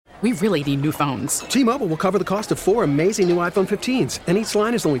We really need new phones. T-Mobile will cover the cost of 4 amazing new iPhone 15s, and each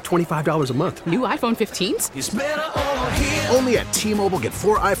line is only $25 a month. New iPhone 15s? It's better over here. Only at T-Mobile, get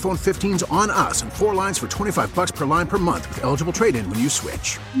 4 iPhone 15s on us and 4 lines for $25 per line per month with eligible trade-in when you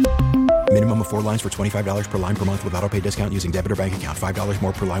switch. Minimum of 4 lines for $25 per line per month with autopay discount using debit or bank account. $5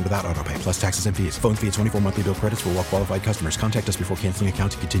 more per line without autopay, plus taxes and fees. Phone fee at 24 monthly bill credits for well-qualified customers. Contact us before canceling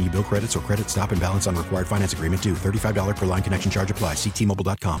account to continue bill credits or credit stop and balance on required finance agreement due. $35 per line connection charge applies. See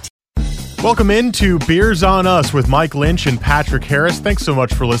T-Mobile.com. Welcome into Beers on Us with Mike Lynch and Patrick Harris. Thanks so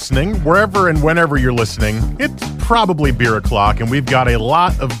much for listening. Wherever and whenever you're listening, it's probably beer o'clock, and we've got a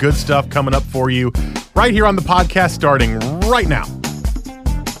lot of good stuff coming up for you right here on the podcast starting right now.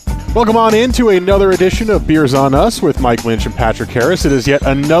 Welcome on into another edition of Beers on Us with Mike Lynch and Patrick Harris. It is yet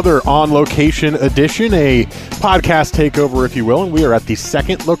another on-location edition, a podcast takeover, if you will, and we are at the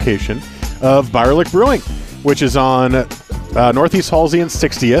second location of Byerlich Brewing, which is on Northeast Halsey and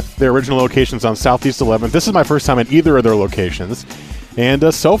 60th. Their original location's on Southeast 11th. This is my first time at either of their locations,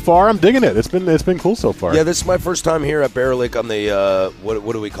 and so far I'm digging it. It's been cool so far. Yeah, this is my first time here at Byerlich on the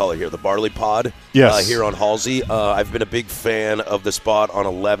what do we call it here? The Barley Pod. Yes. Here on Halsey. I've been a big fan of the spot on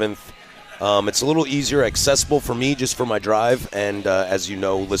 11th. It's a little easier accessible for me just for my drive, and as you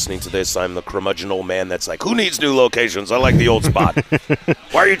know, listening to this, I'm the curmudgeon old man that's like, who needs new locations? I like the old spot.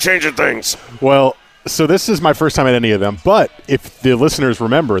 Why are you changing things? Well, so this is my first time at any of them, but if the listeners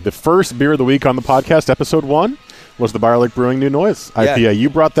remember, the first beer of the week on the podcast, episode 1, was the Byerlich Brewing New Noise IPA. Yeah. You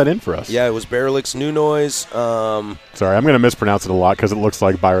brought that in for us. Yeah, it was Byerlich's New Noise. Sorry, I'm going to mispronounce it a lot because it looks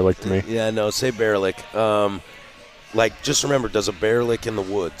like Byerlich to me. Yeah, no, say Byerlich. Just remember, does a bear lick in the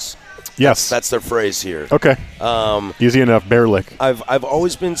woods? Yes. That's their phrase here. Okay. Easy enough, bear lick. I've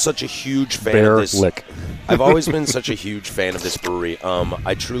always been such a huge fan of this. Bear lick. I've always been such a huge fan of this brewery.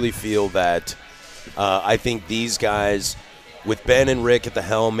 I truly feel that I think these guys, with Ben and Rick at the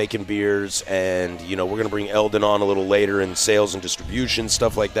helm making beers, and we're going to bring Eldon on a little later in sales and distribution,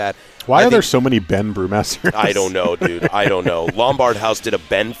 stuff like that. Why are there so many Ben brewmasters? I don't know, dude. I don't know. Lombard House did a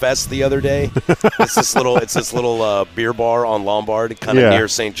Ben Fest the other day. It's this little beer bar on Lombard, kind of near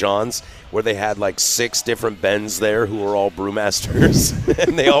St. John's, where they had like 6 different Bens there who were all brewmasters,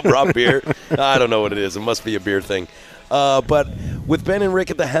 and they all brought beer. I don't know what it is. It must be a beer thing. But with Ben and Rick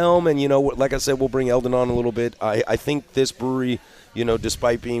at the helm, and, like I said, we'll bring Eldon on a little bit. I think this brewery,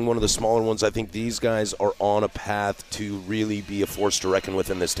 despite being one of the smaller ones, I think these guys are on a path to really be a force to reckon with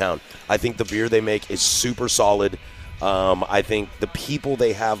in this town. I think the beer they make is super solid. I think the people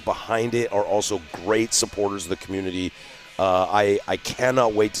they have behind it are also great supporters of the community. I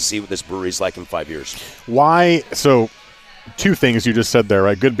cannot wait to see what this brewery is like in 5 years. Why? So 2 things you just said there,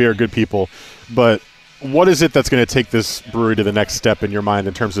 right? Good beer, good people. But what is it that's going to take this brewery to the next step in your mind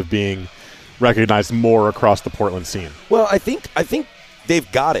in terms of being recognized more across the Portland scene? Well, I think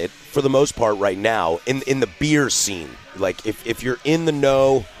they've got it for the most part right now in the beer scene. Like if you're in the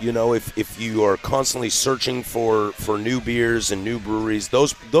know, if you are constantly searching for new beers and new breweries,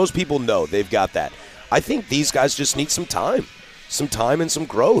 those people know they've got that. I think these guys just need some time and some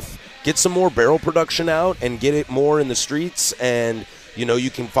growth. Get some more barrel production out and get it more in the streets, and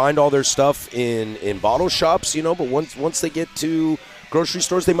you can find all their stuff in bottle shops, but once they get to grocery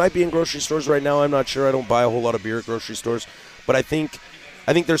stores, they might be in grocery stores right now. I'm not sure. I don't buy a whole lot of beer at grocery stores. But I think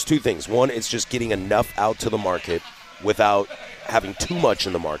there's 2 things. One, it's just getting enough out to the market without having too much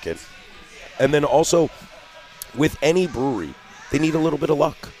in the market. And then also, with any brewery, they need a little bit of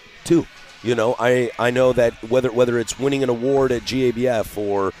luck, too. I know that whether it's winning an award at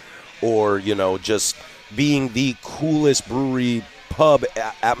GABF or just being the coolest brewery pub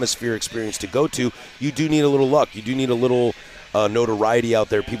atmosphere experience to go to, you do need a little luck. You do need a little notoriety out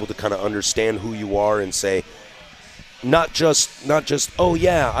there, people to kind of understand who you are and say, not just oh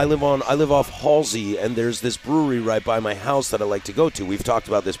yeah, I live off Halsey and there's this brewery right by my house that I like to go to. We've talked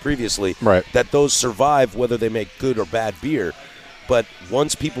about this previously, right? That those survive whether they make good or bad beer. But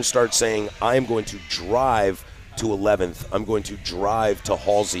once people start saying, I'm going to drive to 11th, I'm going to drive to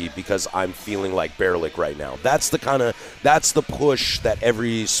Halsey because I'm feeling like Byerlich right now. That's the push that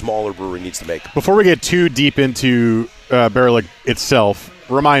every smaller brewery needs to make. Before we get too deep into Byerlich itself,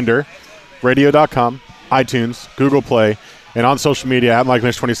 reminder, radio.com, iTunes, Google Play, and on social media, at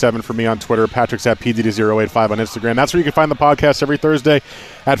MikeLynch27 for me on Twitter, Patrick's at PDD085 on Instagram. That's where you can find the podcast every Thursday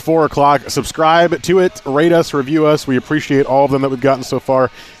at 4 o'clock. Subscribe to it, rate us, review us. We appreciate all of them that we've gotten so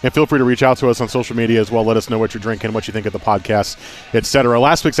far. And feel free to reach out to us on social media as well. Let us know what you're drinking, what you think of the podcast, etc.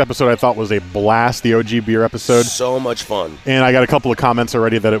 Last week's episode I thought was a blast, the OG beer episode. So much fun. And I got a couple of comments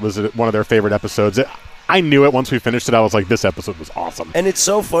already that it was one of their favorite episodes. I knew it once we finished it. I was like, this episode was awesome. And it's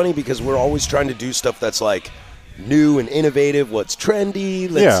so funny because we're always trying to do stuff that's like new and innovative, what's trendy.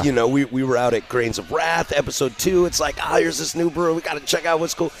 Let's, we were out at Grains of Wrath, episode 2. It's like, here's this new brewer. We got to check out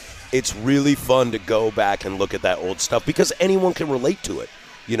what's cool. It's really fun to go back and look at that old stuff because anyone can relate to it.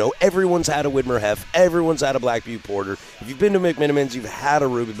 Everyone's had a Widmer Hef. Everyone's had a Black Butte Porter. If you've been to McMinimans, you've had a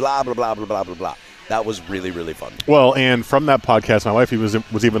Ruby, blah, blah, blah, blah, blah, blah, blah. That was really, really fun. Well, and from that podcast, my wife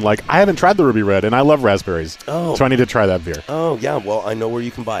was even like, I haven't tried the Ruby Red, and I love raspberries. Oh. So I need to try that beer. Oh, yeah. Well, I know where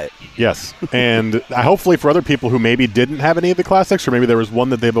you can buy it. Yes. And hopefully for other people who maybe didn't have any of the classics, or maybe there was one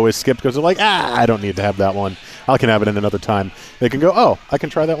that they've always skipped because they're like, I don't need to have that one. I can have it in another time. They can go, I can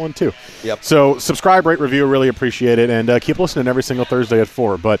try that one too. Yep. So subscribe, rate, review. Really appreciate it. And keep listening every single Thursday at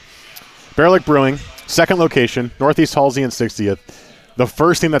 4. But Bear Lake Brewing, second location, Northeast Halsey and 60th. The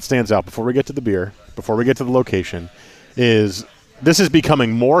first thing that stands out before we get to the beer, before we get to the location, is this is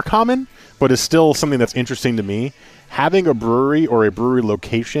becoming more common, but is still something that's interesting to me. Having a brewery or a brewery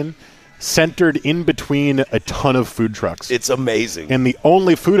location centered in between a ton of food trucks. It's amazing. And the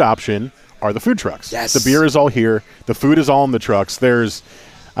only food option are the food trucks. Yes. The beer is all here. The food is all in the trucks. There's,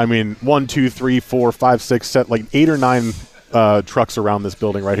 1, 2, 3, 4, 5, 6, 8 or 9 trucks around this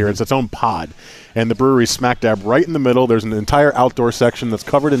building right here. It's its own pod. And the brewery's smack dab right in the middle. There's an entire outdoor section that's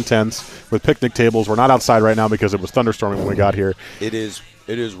covered in tents with picnic tables. We're not outside right now because it was thunderstorming when we got here. It is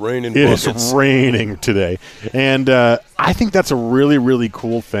raining buckets. It is raining today. And I think that's a really, really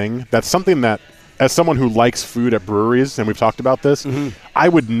cool thing. That's something that, as someone who likes food at breweries, and we've talked about this, I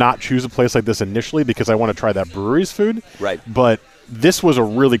would not choose a place like this initially because I want to try that brewery's food. Right. But this was a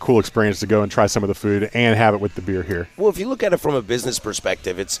really cool experience to go and try some of the food and have it with the beer here. Well, if you look at it from a business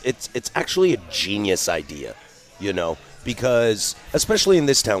perspective, it's actually a genius idea, because especially in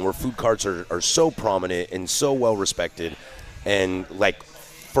this town where food carts are so prominent and so well respected, and like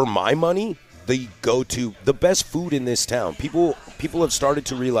for my money, the best food in this town. People have started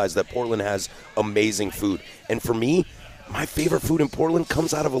to realize that Portland has amazing food, and for me, my favorite food in Portland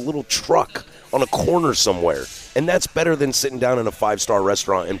comes out of a little truck on a corner somewhere. And that's better than sitting down in a 5-star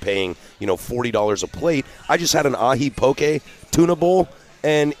restaurant and paying, $40 a plate. I just had an ahi poke tuna bowl,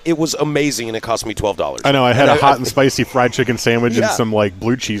 and it was amazing, and it cost me $12. I know. I had a hot and spicy fried chicken sandwich and some,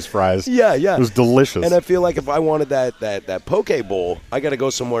 blue cheese fries. Yeah, yeah. It was delicious. And I feel like if I wanted that poke bowl, I got to go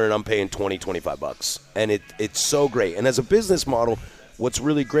somewhere, and I'm paying $25. And it's so great. And as a business model, what's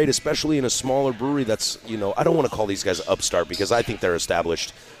really great, especially in a smaller brewery that's, I don't want to call these guys upstart because I think they're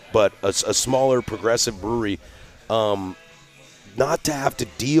established, but a smaller progressive brewery, not to have to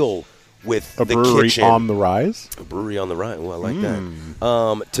deal with a the brewery kitchen. on the rise? A brewery on the rise. Oh, I like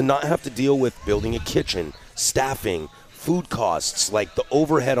that. To not have to deal with building a kitchen, staffing, food costs. Like the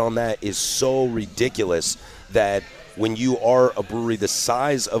overhead on that is so ridiculous that when you are a brewery the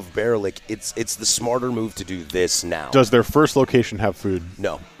size of Bear Lake, it's the smarter move to do this now. Does their first location have food?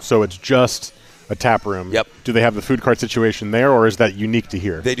 No. So it's just a tap room. Yep. Do they have the food cart situation there, or is that unique to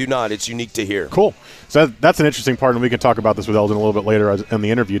here? They do not. It's unique to here. Cool. So that's an interesting part, and we can talk about this with Eldon a little bit later in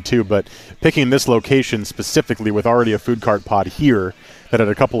the interview too, but picking this location specifically with already a food cart pod here that had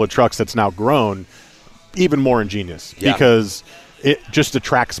a couple of trucks that's now grown, even more ingenious because it just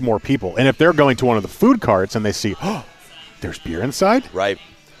attracts more people. And if they're going to one of the food carts and they see, there's beer inside? Right.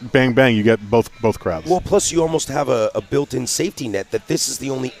 Bang, bang, you get both crowds. Well, plus you almost have a built-in safety net that this is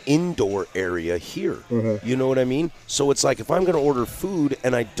the only indoor area here. Mm-hmm. You know what I mean? So it's like if I'm going to order food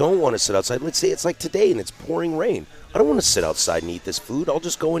and I don't want to sit outside, let's say it's like today and it's pouring rain. I don't want to sit outside and eat this food. I'll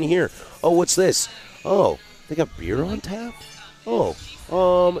just go in here. Oh, what's this? Oh, they got beer on tap? Oh,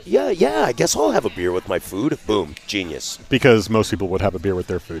 yeah, I guess I'll have a beer with my food. Boom, genius. Because most people would have a beer with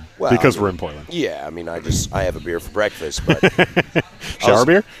their food. Well, because we're in Portland. Yeah, I have a beer for breakfast. But Shower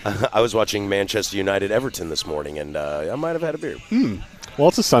beer? I was watching Manchester United Everton this morning, and I might have had a beer. Well,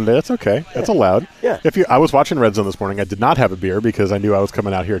 it's a Sunday. That's okay. That's allowed. Yeah. I was watching Red Zone this morning. I did not have a beer because I knew I was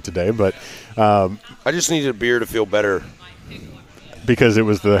coming out here today, but I just needed a beer to feel better. Because it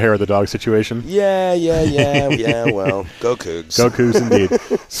was the hair of the dog situation? Yeah, well, go Cougs. Go Cougs, indeed.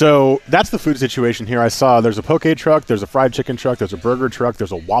 So that's the food situation here. I saw there's a poke truck, there's a fried chicken truck, there's a burger truck,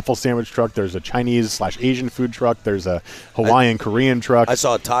 there's a waffle sandwich truck, there's a Chinese/Asian food truck, there's a Hawaiian Korean truck. I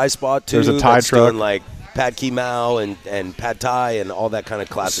saw a Thai spot, too. There's a Thai that's truck. doing like pad ki mao and pad Thai and all that kind of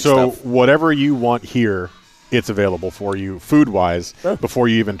classic stuff. stuff. So whatever you want here, it's available for you food-wise before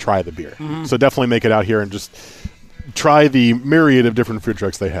you even try the beer. Mm-hmm. So definitely make it out here and just try the myriad of different food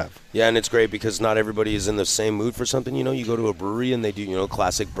trucks they have. Yeah, and it's great because not everybody is in the same mood for something. You go to a brewery and they do,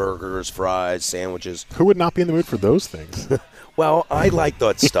 classic burgers, fries, sandwiches. Who would not be in the mood for those things? Well, I like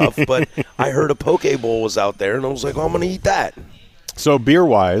that stuff, but I heard a poke bowl was out there, and I was like, I'm going to eat that. So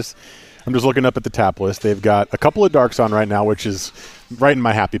beer-wise, I'm just looking up at the tap list. They've got a couple of darks on right now, which is right in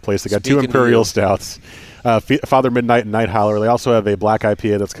my happy place. They got Speaking two Imperial Stouts, Father Midnight and Night Howler. They also have a black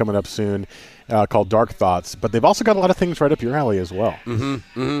IPA that's coming up soon called Dark Thoughts. But they've also got a lot of things right up your alley as well.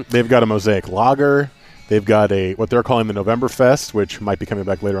 They've got a Mosaic Lager. They've got what they're calling the November Fest, which might be coming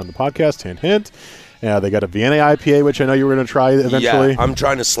back later on the podcast. Hint, hint. They got a Vienna IPA, which I know you were going to try eventually. Yeah, I'm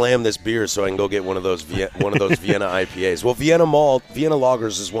trying to slam this beer so I can go get one of those Vienna IPAs. Well, Vienna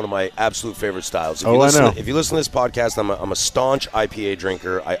Lagers is one of my absolute favorite styles. I know. If you listen to this podcast, I'm a staunch IPA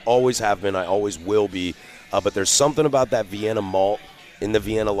drinker. I always have been. I always will be. But there's something about that Vienna malt in the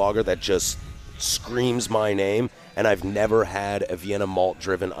Vienna Lager that just screams my name. And I've never had a Vienna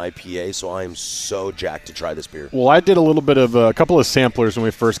malt-driven IPA, so I am so jacked to try this beer. Well, I did a couple of samplers when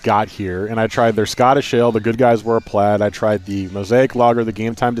we first got here, and I tried their Scottish Ale, the Good Guys Wear Plaid. I tried the Mosaic Lager, the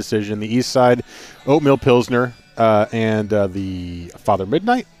Game Time Decision, the East Side Oatmeal Pilsner, and the Father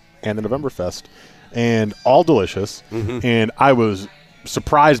Midnight, and the November Fest, and all delicious. And I was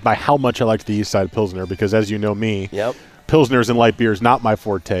surprised by how much I liked the East Side Pilsner because, as you know me, Pilsners and light beers not my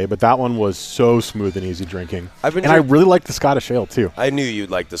forte, but that one was so smooth and easy drinking. I really liked the Scottish Ale too. I knew you'd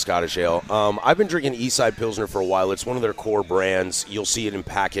like the Scottish Ale. I've been drinking Eastside Pilsner for a while. It's one of their core brands. You'll see it in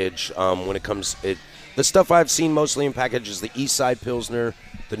package when it comes. The stuff I've seen mostly in package is the Eastside Pilsner,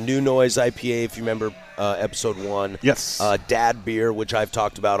 the New Noise IPA, if you remember episode 1. Yes. Dad Beer, which I've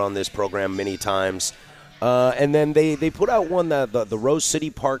talked about on this program many times. And then they put out one that the Rose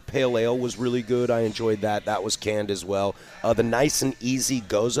City Park Pale Ale was really good. I enjoyed that. That was canned as well. The Nice and Easy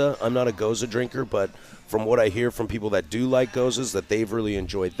Goza. I'm not a Goza drinker, but from what I hear from people that do like Gozas, that they've really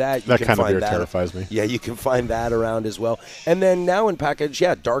enjoyed that. That kind of beer terrifies me. Yeah, you can find that around as well. And then now in package,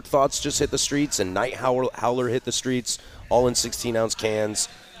 Dark Thoughts just hit the streets, and Night Howler hit the streets, all in 16-ounce cans.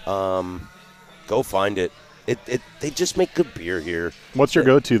 Go find it. They just make good beer here. What's your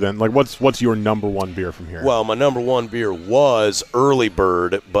go-to then? Like, what's your number one beer from here? Well, my number one beer was Early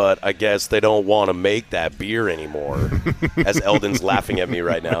Bird, but I guess they don't want to make that beer anymore, as Eldon's laughing at me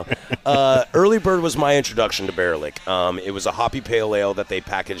right now. Early Bird was my introduction to Barrel-Lick. It was a hoppy pale ale that they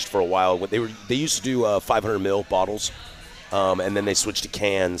packaged for a while. They used to do 500 ml bottles, and then they switched to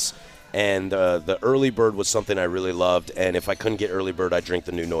cans. And the Early Bird was something I really loved. And if I couldn't get Early Bird, I'd drink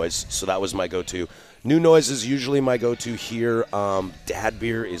the New Noise. So that was my go-to. New Noise is usually my go-to here. Dad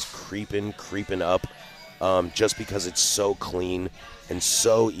Beer is creeping up just because it's so clean and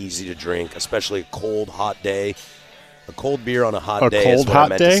so easy to drink, especially a cold, hot day. A cold beer on a hot day is what I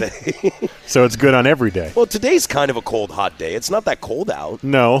meant to say. So it's good on every day. Well, today's kind of a cold, hot day. It's not that cold out.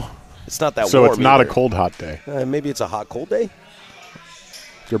 No. It's not that warm. So it's not either. A cold, hot day. Maybe it's a hot, cold day.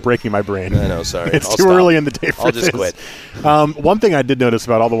 You're breaking my brain. I know, sorry. It's too early in the day for this. I'll just quit. One thing I did notice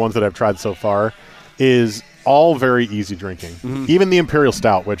about all the ones that I've tried so far is all very easy drinking. Even the Imperial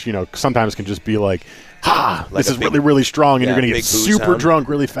Stout, which, sometimes can just be like, this is really, really strong, and you're going to get super drunk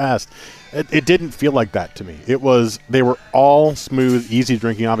really fast. It didn't feel like that to me. They were all smooth, easy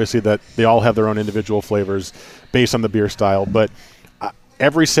drinking. Obviously, that they all have their own individual flavors based on the beer style, but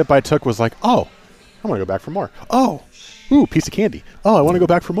every sip I took was like, oh, I want to go back for more. Oh, ooh, piece of candy. Oh, I want to go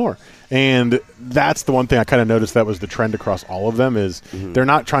back for more. And that's the one thing I kind of noticed that was the trend across all of them is they're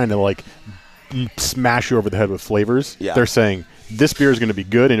not trying to like smash you over the head with flavors. Yeah. They're saying this beer is going to be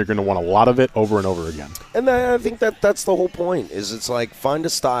good and you're going to want a lot of it over and over again. And I think that's the whole point is it's like find a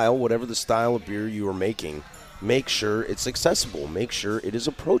style, whatever the style of beer you are making. Make sure it's accessible. Make sure it is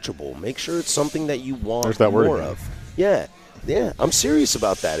approachable. Make sure it's something that you want more of. Yeah. I'm serious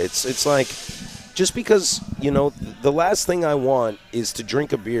about that. It's like just because, the last thing I want is to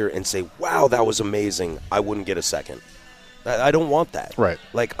drink a beer and say, wow, that was amazing. I wouldn't get a second. I don't want that. Right.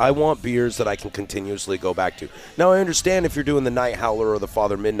 Like, I want beers that I can continuously go back to. Now, I understand if you're doing the Night Howler or the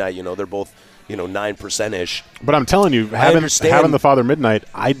Father Midnight, they're both, 9%-ish. But I'm telling you, having the Father Midnight,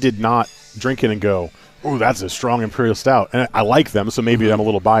 I did not drink it and go, oh, that's a strong Imperial Stout. And I like them, so maybe I'm a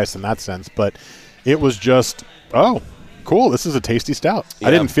little biased in that sense. But it was just, oh, cool, this is a tasty stout. Yeah.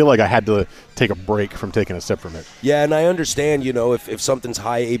 I didn't feel like I had to take a break from taking a sip from it. Yeah, and I understand, if something's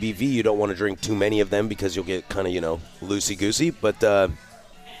high ABV, you don't want to drink too many of them because you'll get kind of, loosey-goosey. But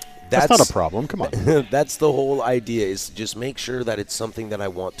that's not a problem. Come on. That's the whole idea is to just make sure that it's something that I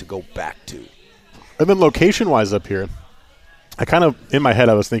want to go back to. And then location-wise up here, I kind of, in my head,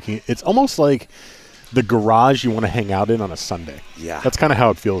 I was thinking, it's almost like the garage you want to hang out in on a Sunday. Yeah. That's kind of how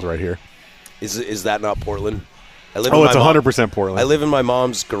it feels right here. Is that not Portland? It's 100% Portland. I live in my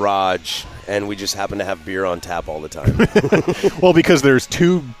mom's garage, and we just happen to have beer on tap all the time. Well, because there's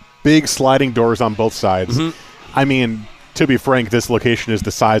two big sliding doors on both sides. I mean, to be frank, this location is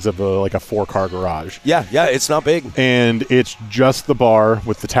the size of a 4-car garage. Yeah, it's not big. And it's just the bar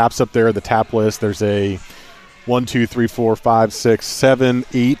with the taps up there, the tap list. There's a 1, 2, 3, 4, 5, 6, 7,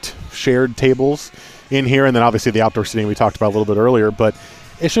 8 shared tables in here, and then obviously the outdoor seating we talked about a little bit earlier. But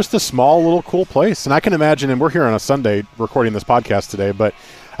it's just a small little cool place. And I can imagine, and we're here on a Sunday recording this podcast today, but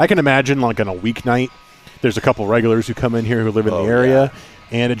I can imagine like on a weeknight, there's a couple regulars who come in here who live in the area,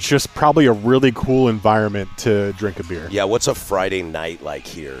 and it's just probably a really cool environment to drink a beer. Yeah, what's a Friday night like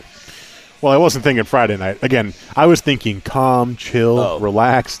here? Well, I wasn't thinking Friday night. Again, I was thinking calm, chill,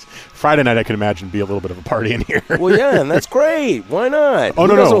 relaxed. Friday night, I can imagine, be a little bit of a party in here. Well, yeah, and that's great. Why not? Oh, Who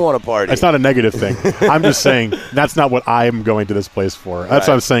no, doesn't want to party? It's not a negative thing. I'm just saying that's not what I'm going to this place for. That's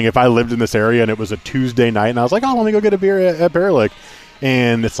what I'm saying. If I lived in this area and it was a Tuesday night and I was like, oh, let me go get a beer at Bear Lake,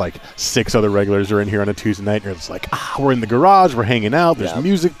 and it's like 6 other regulars are in here on a Tuesday night, and you're just like, we're in the garage, we're hanging out, there's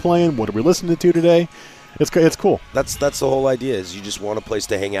music playing, what are we listening to today? It's cool. That's the whole idea, is you just want a place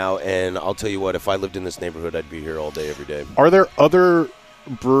to hang out, and I'll tell you what, if I lived in this neighborhood, I'd be here all day, every day. Are there other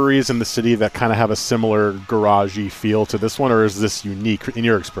breweries in the city that kind of have a similar garagey feel to this one, or is this unique in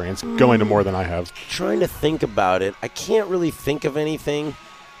your experience, going to more than I have? Trying to think about it, I can't really think of anything.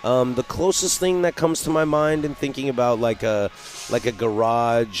 The closest thing that comes to my mind in thinking about like a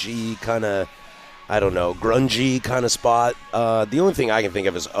garagey kind of, I don't know, grungy kind of spot. The only thing I can think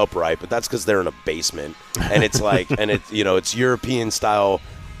of is Upright, but that's because they're in a basement, and it's like, and it's European style,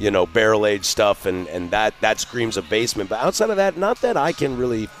 barrel aged stuff, and that screams a basement. But outside of that, not that I can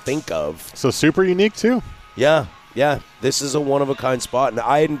really think of. So super unique too. Yeah. This is a one of a kind spot, and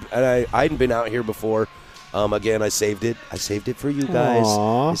I hadn't been out here before. Again, I saved it. I saved it for you guys.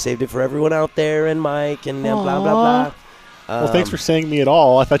 Aww. I saved it for everyone out there, and Mike, and blah blah blah. Well, thanks for saying me at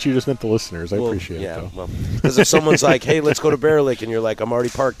all. I thought you just meant the listeners. I appreciate it, though. Well, because if someone's like, hey, let's go to Bear Lake, and you're like, I'm already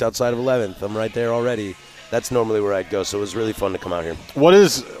parked outside of 11th. I'm right there already. That's normally where I'd go, so it was really fun to come out here. What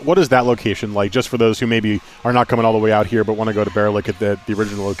is that location like, just for those who maybe are not coming all the way out here but want to go to Bear Lake at the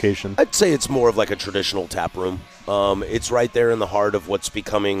original location? I'd say it's more of like a traditional tap room. It's right there in the heart of what's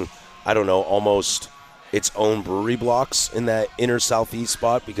becoming, I don't know, almost its own brewery blocks in that inner southeast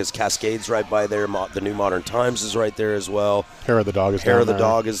spot, because Cascade's right by there. The New Modern Times is right there as well. Hair of the Dog is Hair of the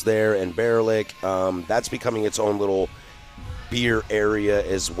Dog is there, and Bear Lake. That's becoming its own little beer area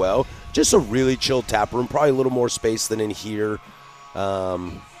as well. Just a really chill tap room, probably a little more space than in here.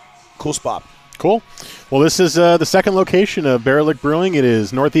 Cool spot. Cool. Well, this is the second location of Bear Lake Brewing. It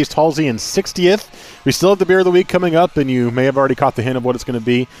is Northeast Halsey and 60th. We still have the Beer of the Week coming up, and you may have already caught the hint of what it's going to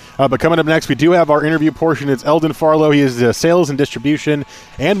be. But coming up next, we do have our interview portion. It's Eldon Farlow. He is sales and distribution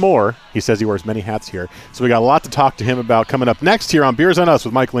and more. He says he wears many hats here. So we got a lot to talk to him about coming up next here on Beers on Us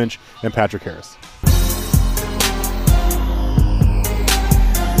with Mike Lynch and Patrick Harris.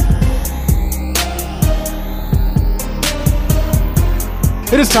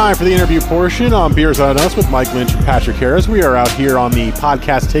 It is time for the interview portion on Beers on Us with Mike Lynch and Patrick Harris. We are out here on the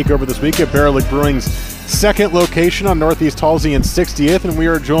podcast takeover this week at Bear Lake Brewing's second location on Northeast Halsey and 60th, and we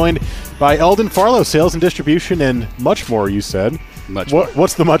are joined by Eldon Farlow, sales and distribution, and much more, you said. Much more.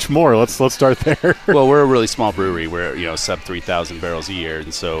 What's the much more? Let's start there. Well, we're a really small brewery. We're sub 3,000 barrels a year,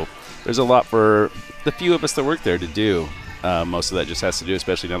 and so there's a lot for the few of us that work there to do. Most of that just has to do,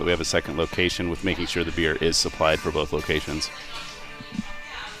 especially now that we have a second location, with making sure the beer is supplied for both locations.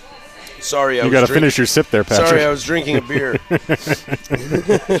 Sorry, you got to finish your sip there, Patrick. Sorry, I was drinking a beer.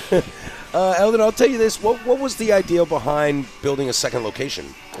 Eldon, I'll tell you this. What was the idea behind building a second location?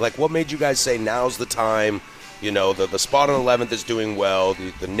 Like, what made you guys say now's the time? The spot on 11th is doing well.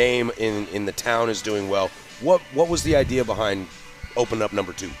 The name in the town is doing well. What was the idea behind opening up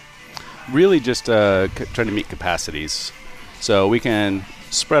number 2? Really just trying to meet capacities. So we can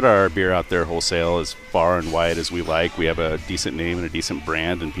spread our beer out there wholesale as far and wide as we like. We have a decent name and a decent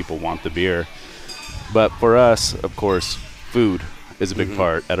brand, and people want the beer. But for us, of course, food is a big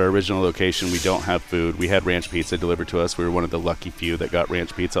part. At our original location, we don't have food. We had ranch pizza delivered to us. We were one of the lucky few that got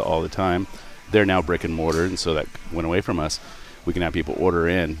ranch pizza all the time. They're now brick and mortar, and so that went away from us. We can have people order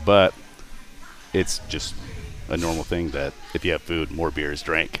in, but it's just a normal thing that if you have food, more beer is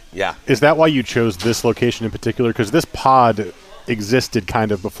drank. Yeah. Is that why you chose this location in particular? Because this pod existed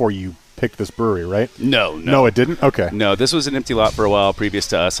kind of before you picked this brewery, right? No, it didn't. Okay. No, this was an empty lot for a while. Previous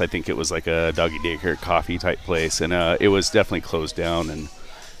to us, I think it was like a doggy daycare coffee type place, and it was definitely closed down, and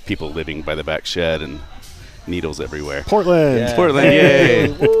people living by the back shed and needles everywhere. Portland,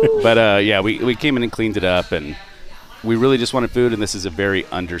 yay! But we came in and cleaned it up, and we really just wanted food, and this is a very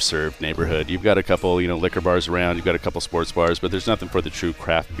underserved neighborhood. You've got a couple, liquor bars around. You've got a couple sports bars, but there's nothing for the true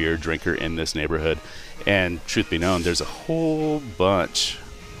craft beer drinker in this neighborhood. And truth be known, there's a whole bunch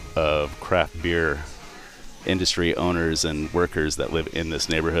of craft beer industry owners and workers that live in this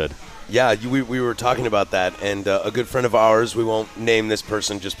neighborhood. Yeah, we were talking about that, and a good friend of ours, we won't name this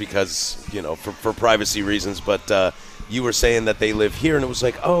person just because, for privacy reasons, but you were saying that they live here, and it was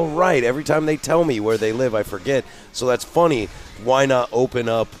like, oh, right, every time they tell me where they live, I forget. So that's funny. Why not open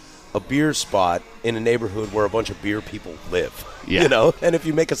up a beer spot in a neighborhood where a bunch of beer people live? Yeah. And if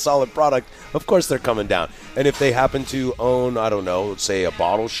you make a solid product, of course they're coming down. And if they happen to own, I don't know, let's say a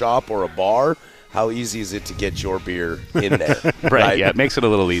bottle shop or a bar, how easy is it to get your beer in there? Right, yeah, it makes it a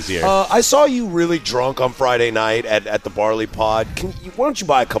little easier. I saw you really drunk on Friday night at the Barley Pod. Why don't you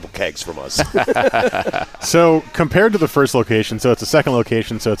buy a couple kegs from us? So compared to the first location, so it's a second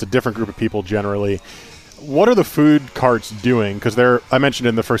location, so it's a different group of people generally. What are the food carts doing? Because I mentioned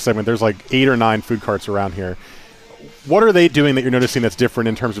in the first segment, there's like 8 or 9 food carts around here. What are they doing that you're noticing that's different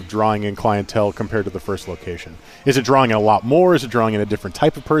in terms of drawing in clientele compared to the first location? Is it drawing in a lot more? Is it drawing in a different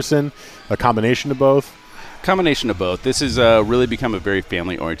type of person? A combination of both? Combination of both. This has really become a very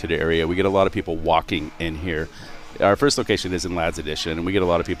family-oriented area. We get a lot of people walking in here. Our first location is in Lads Edition, and we get a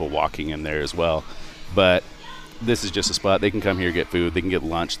lot of people walking in there as well. But this is just a spot. They can come here, get food. They can get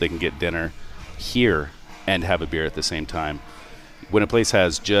lunch. They can get dinner here and have a beer at the same time. When a place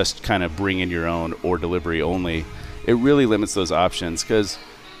has just kind of bring in your own or delivery only, it really limits those options because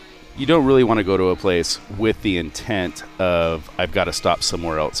you don't really want to go to a place with the intent of I've got to stop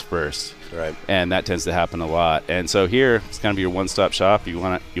somewhere else first. Right. And that tends to happen a lot. And so here, it's kind of your one-stop shop. You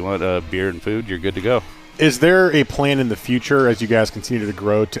want a beer and food, you're good to go. Is there a plan in the future as you guys continue to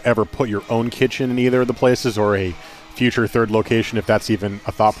grow to ever put your own kitchen in either of the places or a future third location, if that's even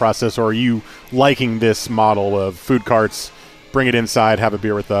a thought process? Or are you liking this model of food carts, bring it inside, have a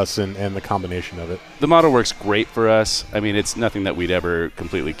beer with us, and the combination of it? The model works great for us. I mean, it's nothing that we'd ever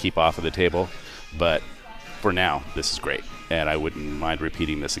completely keep off of the table, but for now, this is great, and I wouldn't mind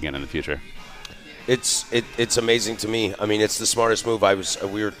repeating this again in the future. It's amazing to me. I mean, it's the smartest move.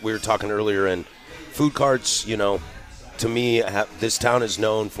 We were talking earlier, and food carts, to me, this town is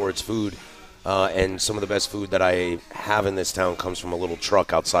known for its food, and some of the best food that I have in this town comes from a little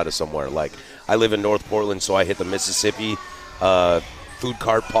truck outside of somewhere. Like, I live in North Portland, so I hit the Mississippi food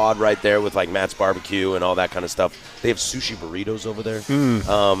cart pod right there with like Matt's Barbecue and all that kind of stuff. They have sushi burritos over there.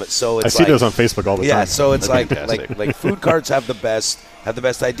 So it's I see those on Facebook all the time. Yeah, so it's like fantastic. food carts have the best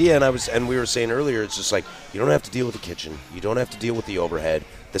idea. And we were saying earlier, it's just like you don't have to deal with the kitchen, you don't have to deal with the overhead,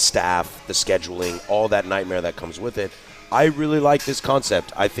 the staff, the scheduling, all that nightmare that comes with it. I really like this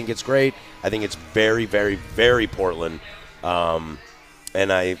concept. I think it's great. I think it's very, very, very Portland. And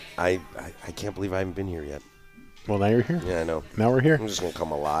I can't believe I haven't been here yet. Well, now you're here. Yeah, I know. Now we're here. I'm just going to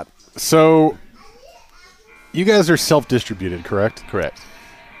come a lot. So you guys are self-distributed, correct? Correct.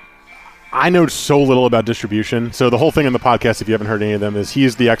 I know so little about distribution. So the whole thing in the podcast, if you haven't heard any of them, is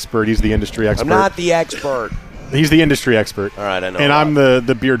he's the expert. He's the industry expert. I'm not the expert. He's the industry expert. All right, I know. And I'm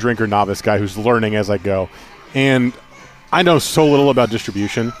the beer drinker novice guy who's learning as I go. And I know so little about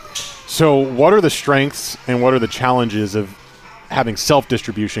distribution. So what are the strengths and what are the challenges of having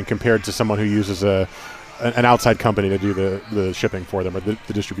self-distribution compared to someone who uses an outside company to do the shipping for them or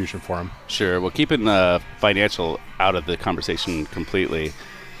the distribution for them? Sure. Well, keeping financial out of the conversation completely,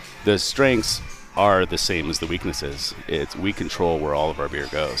 the strengths are the same as the weaknesses. We control where all of our beer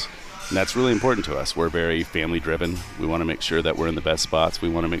goes. And that's really important to us. We're very family-driven. We want to make sure that we're in the best spots. We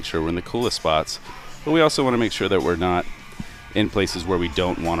want to make sure we're in the coolest spots. But we also want to make sure that we're not in places where we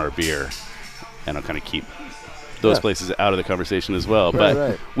don't want our beer. And I'll kind of keep those places out of the conversation as well.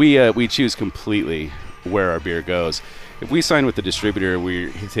 But we choose completely where our beer goes. If we sign with the distributor, we're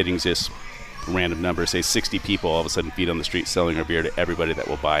hitting just random numbers, say 60 people all of a sudden feet on the street selling our beer to everybody that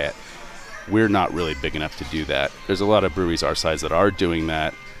will buy it. We're not really big enough to do that. There's a lot of breweries our size that are doing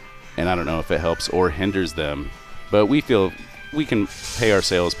that, and I don't know if it helps or hinders them, but we feel we can pay our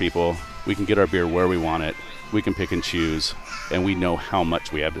salespeople, we can get our beer where we want it, we can pick and choose, and we know how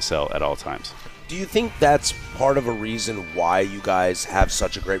much we have to sell at all times. Do you think that's part of a reason why you guys have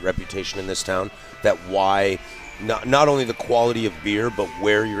such a great reputation in this town? That why not only the quality of beer, but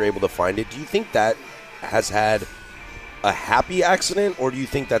where you're able to find it? Do you think that has had a happy accident, or do you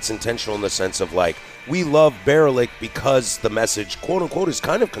think that's intentional in the sense of like, we love Barrel because the message, quote unquote, is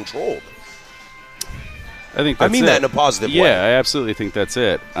kind of controlled? I think that's that in a positive way. Yeah, I absolutely think that's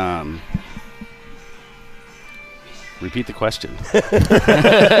it. Repeat the question.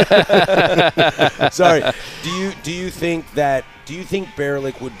 Sorry. Do you think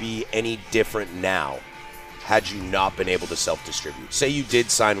Barrel would be any different now had you not been able to self-distribute? Say you did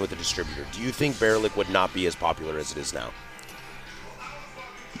sign with a distributor. Do you think Barrel would not be as popular as it is now?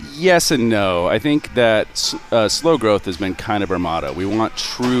 Yes and no. I think that slow growth has been kind of our motto. We want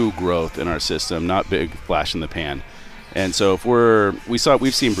true growth in our system, not big flash in the pan. And so if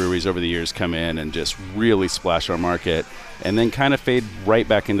we've seen breweries over the years come in and just really splash our market and then kind of fade right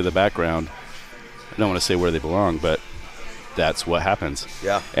back into the background. I don't want to say where they belong, but that's what happens.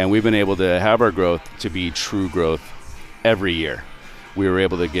 Yeah. And we've been able to have our growth to be true growth every year. We were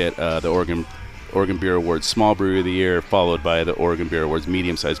able to get the Oregon Beer Awards Small Brewery of the Year, followed by the Oregon Beer Awards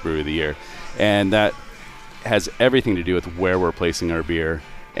Medium Sized Brewery of the Year. And that has everything to do with where we're placing our beer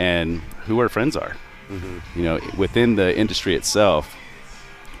and who our friends are. Mm-hmm. You know, within the industry itself,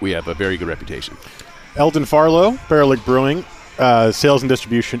 we have a very good reputation. Eldon Farlow, Barrel Brewing, sales and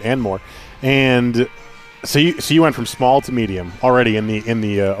distribution, and more. And so you went from small to medium already in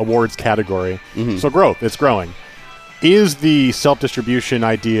the awards category. Mm-hmm. So growth, it's growing. Is the self-distribution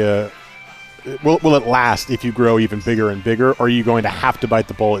idea, will it last if you grow even bigger and bigger, or are you going to have to bite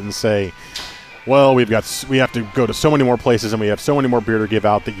the bullet and say, well, we have to go to so many more places and we have so many more beer to give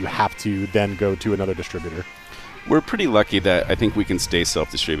out that you have to then go to another distributor? We're pretty lucky that I think we can stay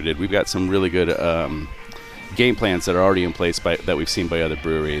self-distributed. We've got some really good game plans that are already in place that we've seen by other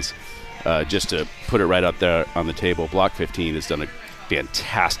breweries. Just to put it right out there on the table, Block 15 has done a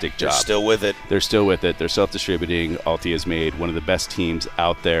fantastic job. They're still with it. They're still with it. They're self-distributing. Alti has made one of the best teams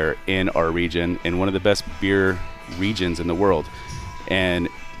out there in our region and one of the best beer regions in the world. And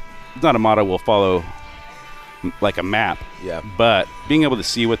it's not a motto we'll follow like a map. Yeah. But being able to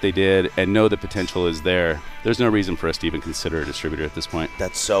see what they did and know the potential is there, there's no reason for us to even consider a distributor at this point.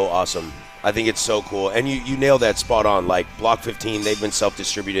 That's so awesome. I think it's so cool. And you nailed that spot on. Like Block 15, they've been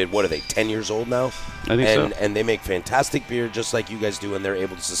self-distributed. What are they, 10 years old now? I think so. And they make fantastic beer just like you guys do, and they're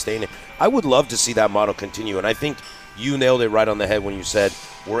able to sustain it. I would love to see that model continue. And I think you nailed it right on the head when you said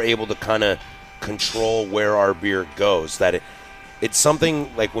we're able to kind of control where our beer goes. That it's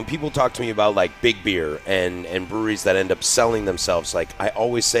something like when people talk to me about like big beer and breweries that end up selling themselves, like I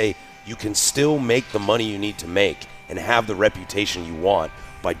always say, you can still make the money you need to make and have the reputation you want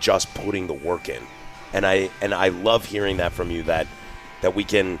by just putting the work in. And I love hearing that from you, that we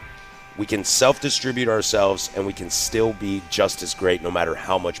can self-distribute ourselves and we can still be just as great no matter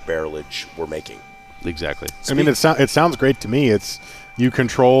how much barrelage we're making. Exactly. I mean, it sounds great to me. It's you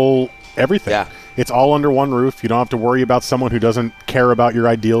control everything. Yeah. It's all under one roof. You don't have to worry about someone who doesn't care about your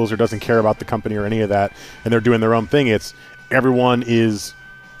ideals or doesn't care about the company or any of that, and they're doing their own thing. It's everyone is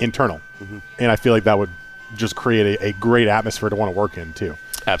internal. Mm-hmm. And I feel like that would just create a great atmosphere to want to work in too.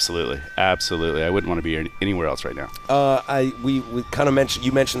 Absolutely. I wouldn't want to be anywhere else right now. We kind of mentioned,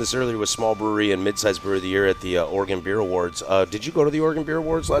 you mentioned this earlier with Small Brewery and Mid-Sized Brewery of the Year at the Oregon Beer Awards. Did you go to the Oregon Beer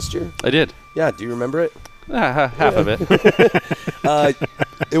Awards last year? I did. Yeah. Do you remember it? Half of it.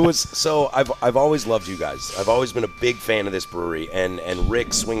 It was so. I've always loved you guys. I've always been a big fan of this brewery, and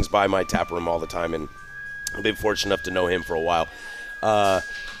Rick swings by my tap room all the time, and I've been fortunate enough to know him for a while.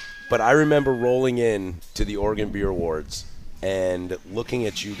 But I remember rolling in to the Oregon Beer Awards and looking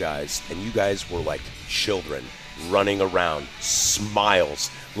at you guys, and you guys were like children running around, smiles,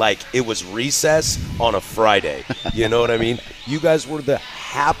 like it was recess on a Friday. You know what I mean? You guys were the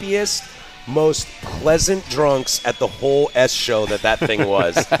happiest, most pleasant drunks at the whole S show that thing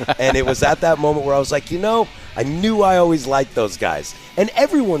was. And it was at that moment where I was like, I knew I always liked those guys. And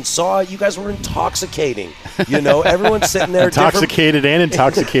everyone saw it. You guys were intoxicating. Everyone's sitting there. Intoxicated and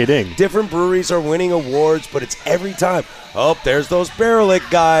intoxicating. Different breweries are winning awards, but it's every time. Oh, there's those Barrel-Ick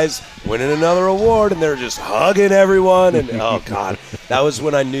guys winning another award, and they're just hugging everyone. And, oh, God, that was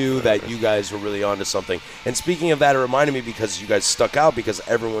when I knew that you guys were really onto something. And speaking of that, it reminded me because you guys stuck out because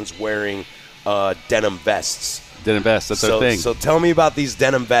everyone's wearing denim vests. Denim vests, that's our thing. So tell me about these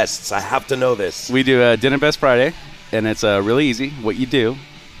denim vests. I have to know this. We do a Denim Vest Friday, and it's really easy. What you do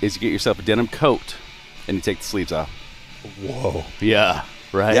is you get yourself a denim coat, and you take the sleeves off. Whoa. Yeah.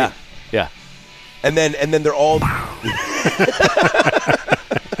 Right? Yeah. Yeah. And then they're all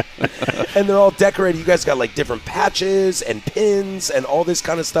and they're all decorated. You guys got like different patches and pins and all this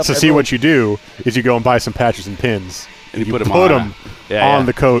kind of stuff. So see, what you do is you go and buy some patches and pins, and you put them on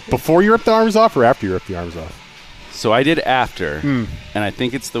the coat before you rip the arms off or after you rip the arms off. So I did after, and I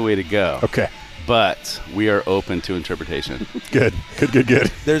think it's the way to go. Okay. But we are open to interpretation. Good.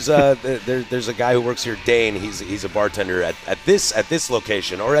 There's a guy who works here, Dane. He's a bartender at this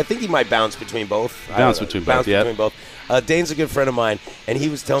location, or I think he might bounce between both. Between both. Dane's a good friend of mine, and he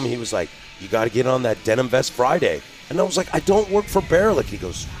was telling me, he was like, "You got to get on that Denim Vest Friday," and I was like, "I don't work for Barrel-Ick." He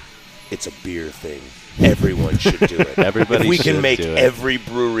goes, "It's a beer thing." everyone should do it. Everybody if we should can make do it. every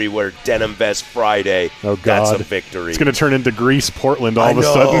brewery wear Denim Vest Friday, Oh, God. that's a victory. It's going to turn into Grease Portland all of a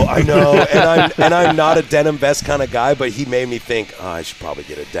sudden. I know. And I'm not a denim vest kind of guy, but he made me think, I should probably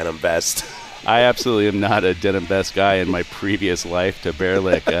get a denim vest. I absolutely am not a denim vest guy in my previous life to Bear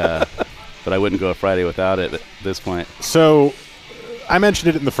Lick, but I wouldn't go a Friday without it at this point. So I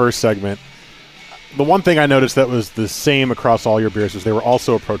mentioned it in the first segment. The one thing I noticed that was the same across all your beers was they were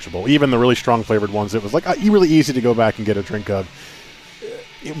also approachable. Even the really strong flavored ones, it was like really easy to go back and get a drink of.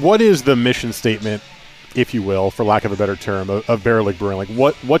 What is the mission statement, if you will, for lack of a better term, of Bear Lick Brewing? Like,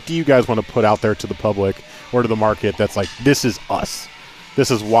 what do you guys want to put out there to the public or to the market that's like, this is us? This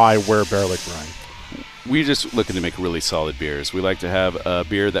is why we're Bear Lick Brewing. We're just looking to make really solid beers. We like to have a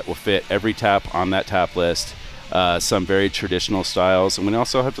beer that will fit every tap on that tap list, some very traditional styles, and we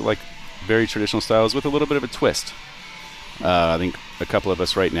also have to like very traditional styles with a little bit of a twist. I think a couple of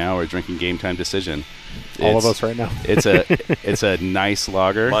us right now are drinking Game Time Decision. All of us right now. It's a nice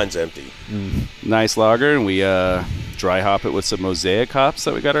lager. Mine's empty. Nice lager, and we dry hop it with some Mosaic hops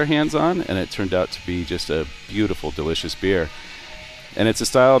that we got our hands on, and it turned out to be just a beautiful, delicious beer. And it's a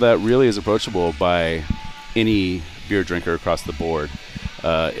style that really is approachable by any beer drinker across the board.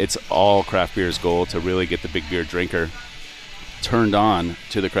 It's all craft beer's goal to really get the big beer drinker turned on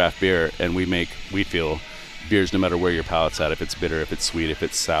to the craft beer, and we feel beers no matter where your palate's at, if it's bitter, if it's sweet, if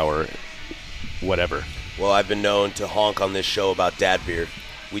it's sour, whatever. Well, I've been known to honk on this show about dad beer.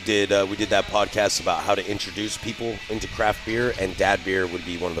 We did that podcast about how to introduce people into craft beer, and dad beer would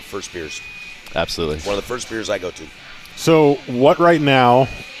be one of the first beers. Absolutely. One of the first beers I go to. So what right now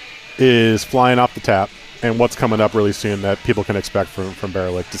is flying off the tap, and what's coming up really soon that people can expect from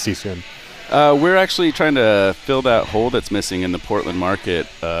Bear Lick to see soon? We're actually trying to fill that hole that's missing in the Portland market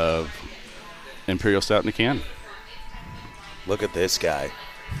of Imperial Stout in a can. Look at this guy.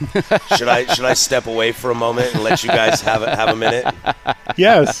 Should I step away for a moment and let you guys have a minute?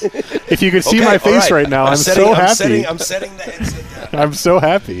 Yes. If you could see my face right now, I'm so happy. I'm setting the headset down. I'm so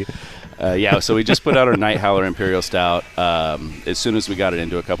happy. So we just put out our Night Howler Imperial Stout. As soon as we got it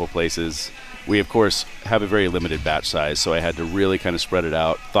into a couple places, we, of course, have a very limited batch size, so I had to really kind of spread it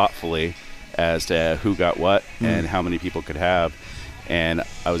out thoughtfully as to who got what and how many people could have. And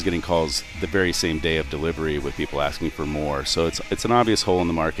I was getting calls the very same day of delivery with people asking for more. So it's an obvious hole in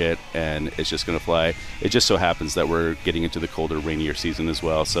the market, and it's just going to fly. It just so happens that we're getting into the colder, rainier season as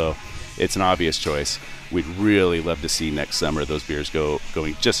well, so it's an obvious choice. We'd really love to see next summer those beers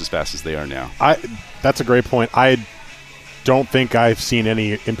going just as fast as they are now. That's a great point. I don't think I've seen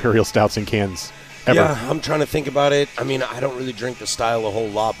any Imperial Stouts in cans ever. Yeah, I'm trying to think about it. I mean, I don't really drink the style a whole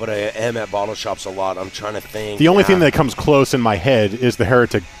lot, but I am at bottle shops a lot. I'm trying to think. The only thing that comes close in my head is the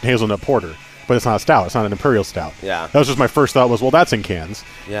Heretic Hazelnut Porter, but it's not a stout. It's not an Imperial Stout. Yeah. That was just my first thought was, well, that's in cans.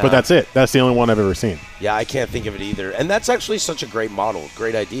 Yeah. But that's it. That's the only one I've ever seen. Yeah, I can't think of it either. And that's actually such a great model,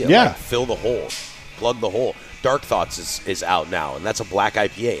 great idea. Yeah. Like, fill the hole, plug the hole. Dark Thoughts is out now, and that's a black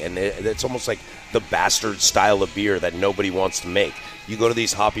IPA, and it's almost like the bastard style of beer that nobody wants to make. You go to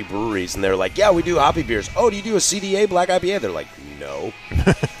these hoppy breweries, and they're like, yeah, we do hoppy beers. Oh, do you do a CDA black IPA? They're like, no.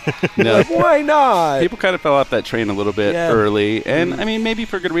 No. Like, why not? People kind of fell off that train a little bit Yeah. early, and I mean, maybe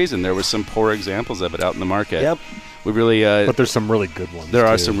for good reason. There was some poor examples of it out in the market. Yep. We really, But there's some really good ones. there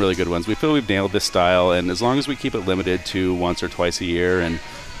are too. some really good ones. We feel we've nailed this style, and as long as we keep it limited to once or twice a year and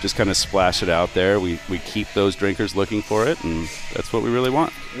just kind of splash it out there, we keep those drinkers looking for it, and that's what we really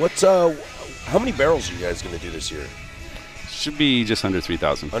want. How many barrels are you guys going to do this year? Should be just under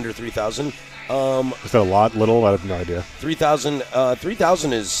 3,000. Under 3,000? Is that a lot? Little? I have no idea. 3,000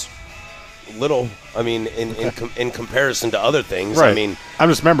 is little. I mean, in comparison to other things. Right. I mean, I'm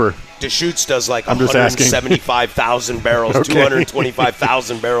just remember. Deschutes does like I'm just asking. 175,000 barrels, Okay.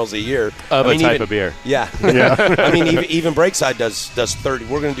 225,000 barrels a year. Of a type of beer. Yeah. Yeah. I mean, even Breakside does 30.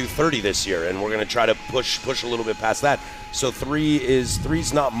 We're going to do 30 this year, and we're going to try to push a little bit past that. So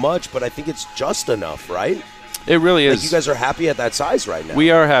three's not much, but I think it's just enough, right? It really Like is. you guys are happy at that size right now.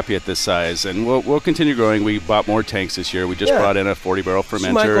 We are happy at this size, and we'll continue growing. We bought more tanks this year. We just brought in a 40-barrel So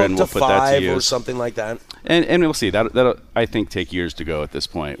you might go fermenter, up and to we'll put that to 5 or use. something like that. And we'll see. That'll, I think, take years to go at this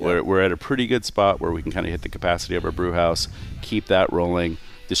point. We're at a pretty good spot where we can kind of hit the capacity of our brew house, keep that rolling,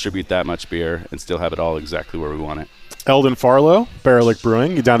 distribute that much beer, and still have it all exactly where we want it. Eldon Farlow, Bear Lick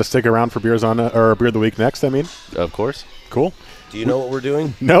Brewing. You down to stick around for beers on or beer of the week next? I mean, Of course. cool. Do you know what we're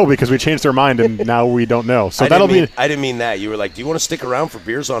doing? No, because we changed our mind and now we don't know. So I that'll didn't be. I didn't mean that. You were like, "Do you want to stick around for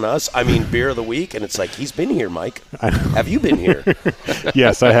beers on us?" I mean, beer of the week, and it's like he's been here, Mike. Have you been here?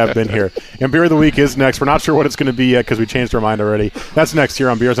 Yes, I have been here. And beer of the week is next. We're not sure what it's going to be yet because we changed our mind already. That's next here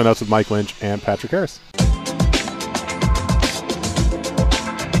on Beers on Us with Mike Lynch and Patrick Harris.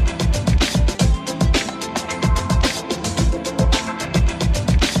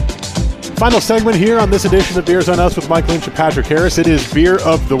 Final segment here on this edition of Beers on Us with Mike Lynch and Patrick Harris. It is Beer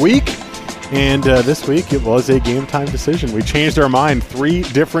of the Week, and this week it was a game time decision. We changed our mind 3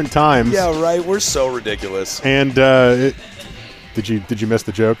 different times. Yeah, right. We're so ridiculous. And did you miss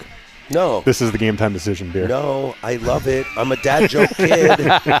the joke? No. This is the game time decision beer. No, I love it. I'm a dad joke kid.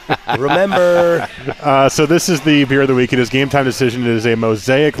 Remember. So this is the Beer of the Week. It is game time decision. It is a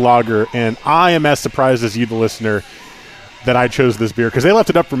Mosaic lager, and I am as surprised as you, the listener, that I chose this beer because they left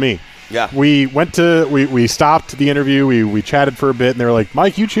it up for me. Yeah. We stopped the interview. We chatted for a bit, and they were like,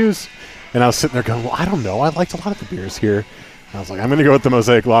 Mike, you choose. And I was sitting there going, well, I don't know. I liked a lot of the beers here. And I was like, I'm going to go with the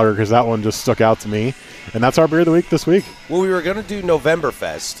Mosaic lager because that one just stuck out to me. And that's our Beer of the Week this week. Well, we were going to do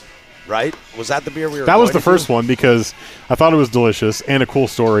Novemberfest. Right? Was that the beer we were That going was the to first do? one because I thought it was delicious and a cool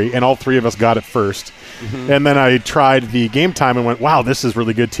story, and all 3 of us got it first. Mm-hmm. And then I tried the game time and went, wow, this is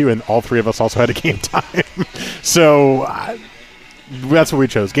really good too, and all 3 of us also had a game time. So that's what we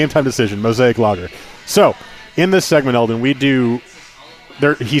chose. Game time decision, Mosaic lager. So in this segment, Eldon,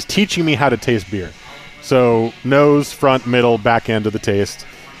 he's teaching me how to taste beer. So nose, front, middle, back end of the taste.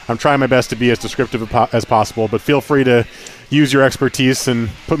 I'm trying my best to be as descriptive as possible, but feel free to use your expertise and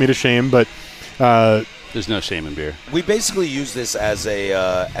put me to shame. But there's no shame in beer. We basically use this as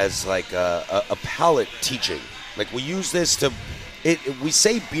a palate teaching. Like we use this to, we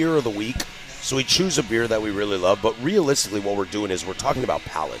say Beer of the Week, so we choose a beer that we really love. But realistically, what we're doing is we're talking about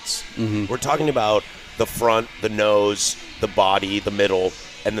palates. Mm-hmm. We're talking about the front, the nose, the body, the middle,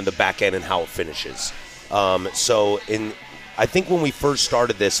 and then the back end and how it finishes. I think when we first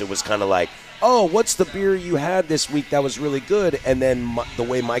started this, it was kind of like, oh, what's the beer you had this week that was really good? And then the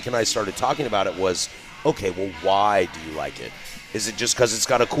way Mike and I started talking about it was, okay, well, why do you like it? Is it just because it's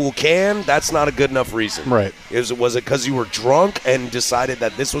got a cool can? That's not a good enough reason. Right. Was it because you were drunk and decided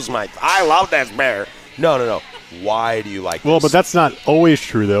that this was I love this beer? No. Why do you like this? Well, but that's not always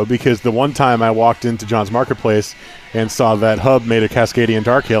true, though, because the one time I walked into John's Marketplace and saw that Hub made a Cascadian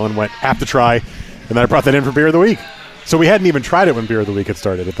Dark Ale and went, have to try, and then I brought that in for Beer of the Week. So we hadn't even tried it when Beer of the Week had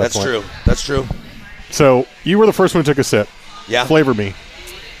started at that point. That's true. So you were the first one who took a sip. Yeah. Flavor me,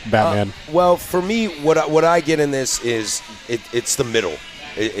 Batman. Well, for me, what I get in this is it's the middle.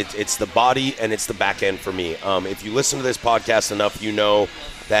 It's the body and it's the back end for me. If you listen to this podcast enough, you know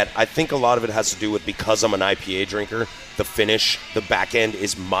that I think a lot of it has to do with because I'm an IPA drinker, the finish, the back end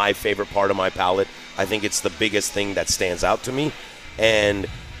is my favorite part of my palate. I think it's the biggest thing that stands out to me. And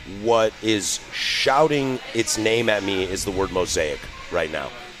what is shouting its name at me is the word Mosaic right now.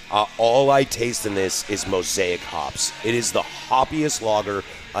 All I taste in this is Mosaic hops. It is the hoppiest lager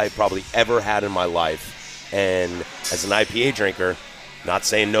I've probably ever had in my life. And as an IPA drinker, not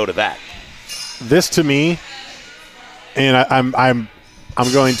saying no to that. This to me, and I'm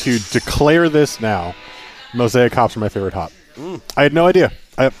going to declare this now, Mosaic hops are my favorite hop. I had no idea.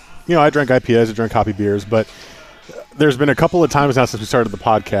 I drank IPAs, I drank hoppy beers, but there's been a couple of times now since we started the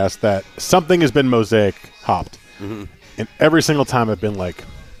podcast that something has been Mosaic hopped. Mm-hmm. And every single time I've been like,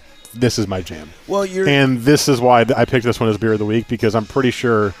 this is my jam. Well, and this is why I picked this one as Beer of the Week, because I'm pretty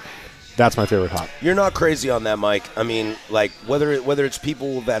sure that's my favorite hop. You're not crazy on that, Mike. I mean, like whether it's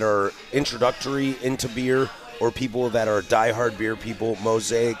people that are introductory into beer or people that are diehard beer people,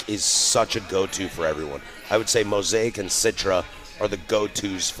 Mosaic is such a go-to for everyone. I would say Mosaic and Citra are the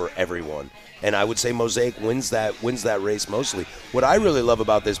go-tos for everyone. And I would say Mosaic wins that race mostly. What I really love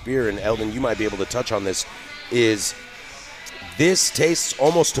about this beer, and Eldon, you might be able to touch on this, is this tastes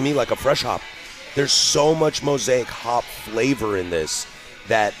almost to me like a fresh hop. There's so much Mosaic hop flavor in this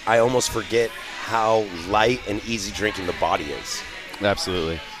that I almost forget how light and easy drinking the body is.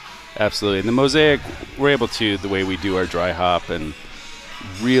 Absolutely. And the Mosaic, we're able to, the way we do our dry hop, and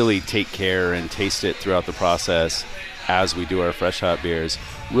really take care and taste it throughout the process as we do our fresh hop beers,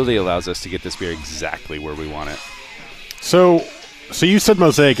 really allows us to get this beer exactly where we want it. So you said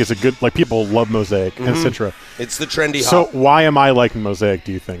Mosaic is a good, like people love Mosaic and Citra. It's the trendy so hop. So why am I liking Mosaic,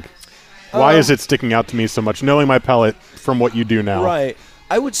 do you think? Why is it sticking out to me so much, knowing my palate from what you do now? Right.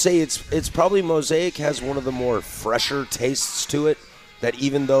 I would say it's probably Mosaic has one of the more fresher tastes to it, that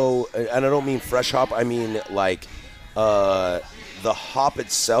even though, and I don't mean fresh hop, I mean like the hop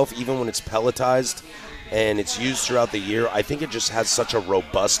itself, even when it's pelletized and it's used throughout the year, I think it just has such a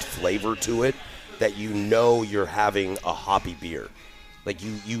robust flavor to it that you know you're having a hoppy beer. Like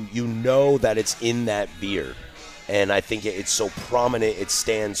you know that it's in that beer. And I think it's so prominent, it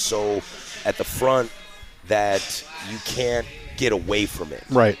stands so at the front that you can't get away from it.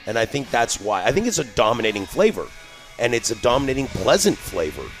 Right. And I think that's why. I think it's a dominating flavor. And it's a dominating, pleasant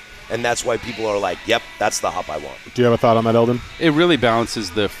flavor. And that's why people are like, yep, that's the hop I want. Do you have a thought on that, Eldon? It really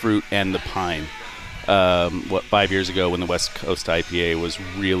balances the fruit and the pine. 5 years ago when the West Coast IPA was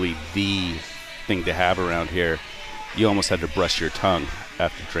really the thing to have around here, you almost had to brush your tongue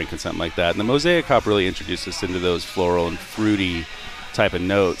after drinking something like that. And the Mosaic hop really introduced us into those floral and fruity type of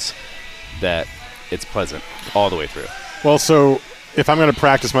notes that it's pleasant all the way through. Well, so if I'm going to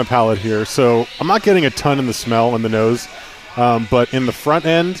practice my palate here, so I'm not getting a ton in the smell and the nose, but in the front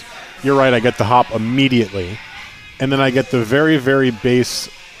end, you're right, I get the hop immediately. And then I get the very, very base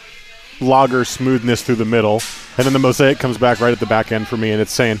lager smoothness through the middle. And then the Mosaic comes back right at the back end for me, and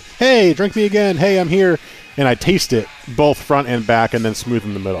it's saying, hey, drink me again. Hey, I'm here. And I taste it both front and back and then smooth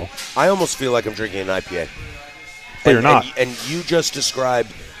in the middle. I almost feel like I'm drinking an IPA. But you're not. And you just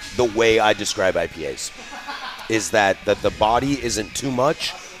described the way I describe IPAs. Is that the body isn't too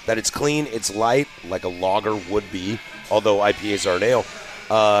much, that it's clean, it's light, like a lager would be, although IPAs are an ale.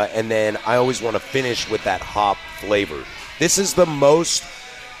 And then I always want to finish with that hop flavor. This is the most...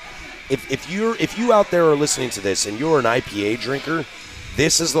 If you out there are listening to this and you're an IPA drinker,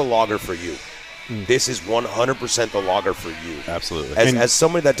 this is the lager for you. This is 100% the lager for you. Absolutely. As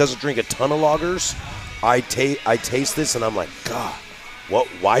somebody that doesn't drink a ton of lagers, I taste this and I'm like, God,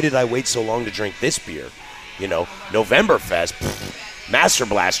 why did I wait so long to drink this beer? You know, Novemberfest, Master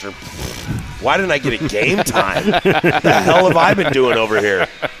Blaster. Why didn't I get a Game Time? What the hell have I been doing over here?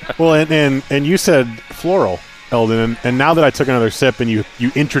 Well, and you said floral, Eldon, and now that I took another sip and you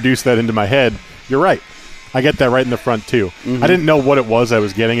introduced that into my head, you're right. I get that right in the front, too. Mm-hmm. I didn't know what it was I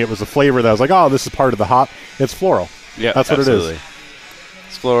was getting. It was a flavor that I was like, oh, this is part of the hop. It's floral. Yeah, that's absolutely. What it is.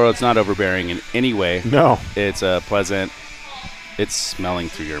 It's floral. It's not overbearing in any way. No. It's pleasant. It's smelling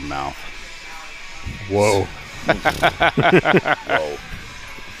through your mouth. Whoa. Whoa.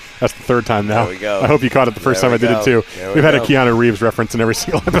 That's the third time now. There we go. I hope you caught it the first time I did it, too. We've had a Keanu Reeves reference in every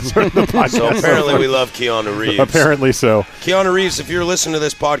single episode of the podcast. So apparently we love Keanu Reeves. Apparently so. Keanu Reeves, if you're listening to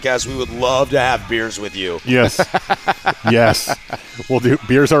this podcast, we would love to have beers with you. Yes. Yes. We'll do.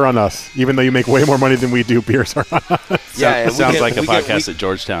 Beers are on us. Even though you make way more money than we do, beers are on us. Yeah, it sounds like a podcast at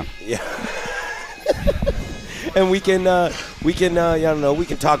Georgetown. Yeah. And we can I don't know, we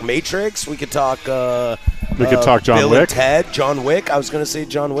can talk Matrix, we could talk talk John Bill Wick. And Ted, John Wick. I was going to say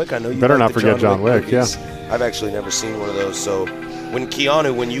John Wick. I know you better like not the forget John Wick. movies. Yeah. I've actually never seen one of those. So when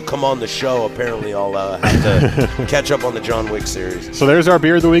you come on the show, apparently I'll have to catch up on the John Wick series. So there's our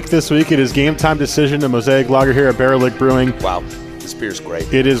beer of the week this week. It is Game Time Decision, a Mosaic Lager here at Bear Lake Brewing. Wow, this beer's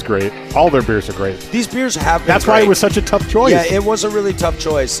great. It is great. All their beers are great. These beers have been That's great. why it was such a tough choice. Yeah, it was a really tough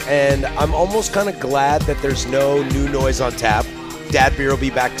choice, and I'm almost kind of glad that there's no new noise on tap. Dad Beer will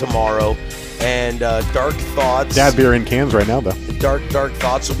be back tomorrow, and Dark Thoughts. Dad Beer in cans right now, though. Dark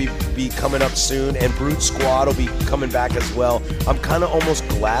Thoughts will be coming up soon, and Brute Squad will be coming back as well. I'm kind of almost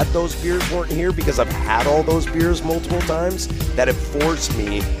glad those beers weren't here because I've had all those beers multiple times that it forced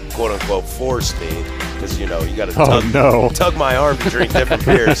me, quote unquote, because you got to tug my arm to drink different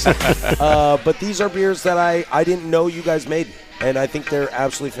beers. But these are beers that I didn't know you guys made, and I think they're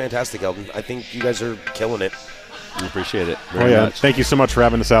absolutely fantastic, Eldon. I think you guys are killing it. We appreciate it very much. Thank you so much for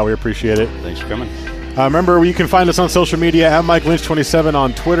having us out. We appreciate it. Thanks for coming. Remember, you can find us on social media at Mike Lynch 27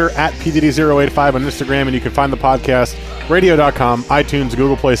 on Twitter, at PDD085 on Instagram, and you can find the podcast, radio.com, iTunes,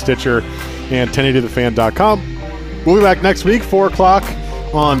 Google Play, Stitcher, and 1080thefan.com. We'll be back next week, 4 o'clock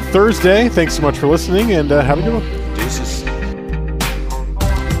on Thursday. Thanks so much for listening, and have a good one. Deuces.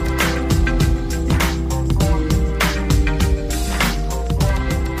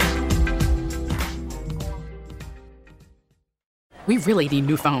 We really need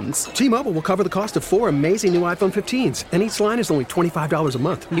new phones. T-Mobile will cover the cost of 4 amazing new iPhone 15s, and each line is only $25 a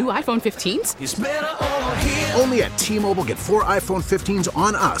month. New iPhone 15s? It's better over here. Only at T-Mobile, get 4 iPhone 15s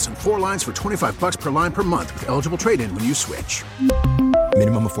on us and 4 lines for $25 per line per month with eligible trade-in when you switch.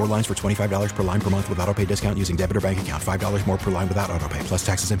 Minimum of 4 lines for $25 per line per month with autopay discount using debit or bank account. $5 more per line without autopay, plus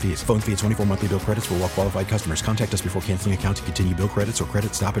taxes and fees. Phone fee at 24 monthly bill credits for well-qualified customers. Contact us before canceling account to continue bill credits or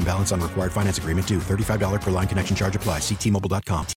credit stop and balance on required finance agreement due. $35 per line connection charge applies. See T-Mobile.com.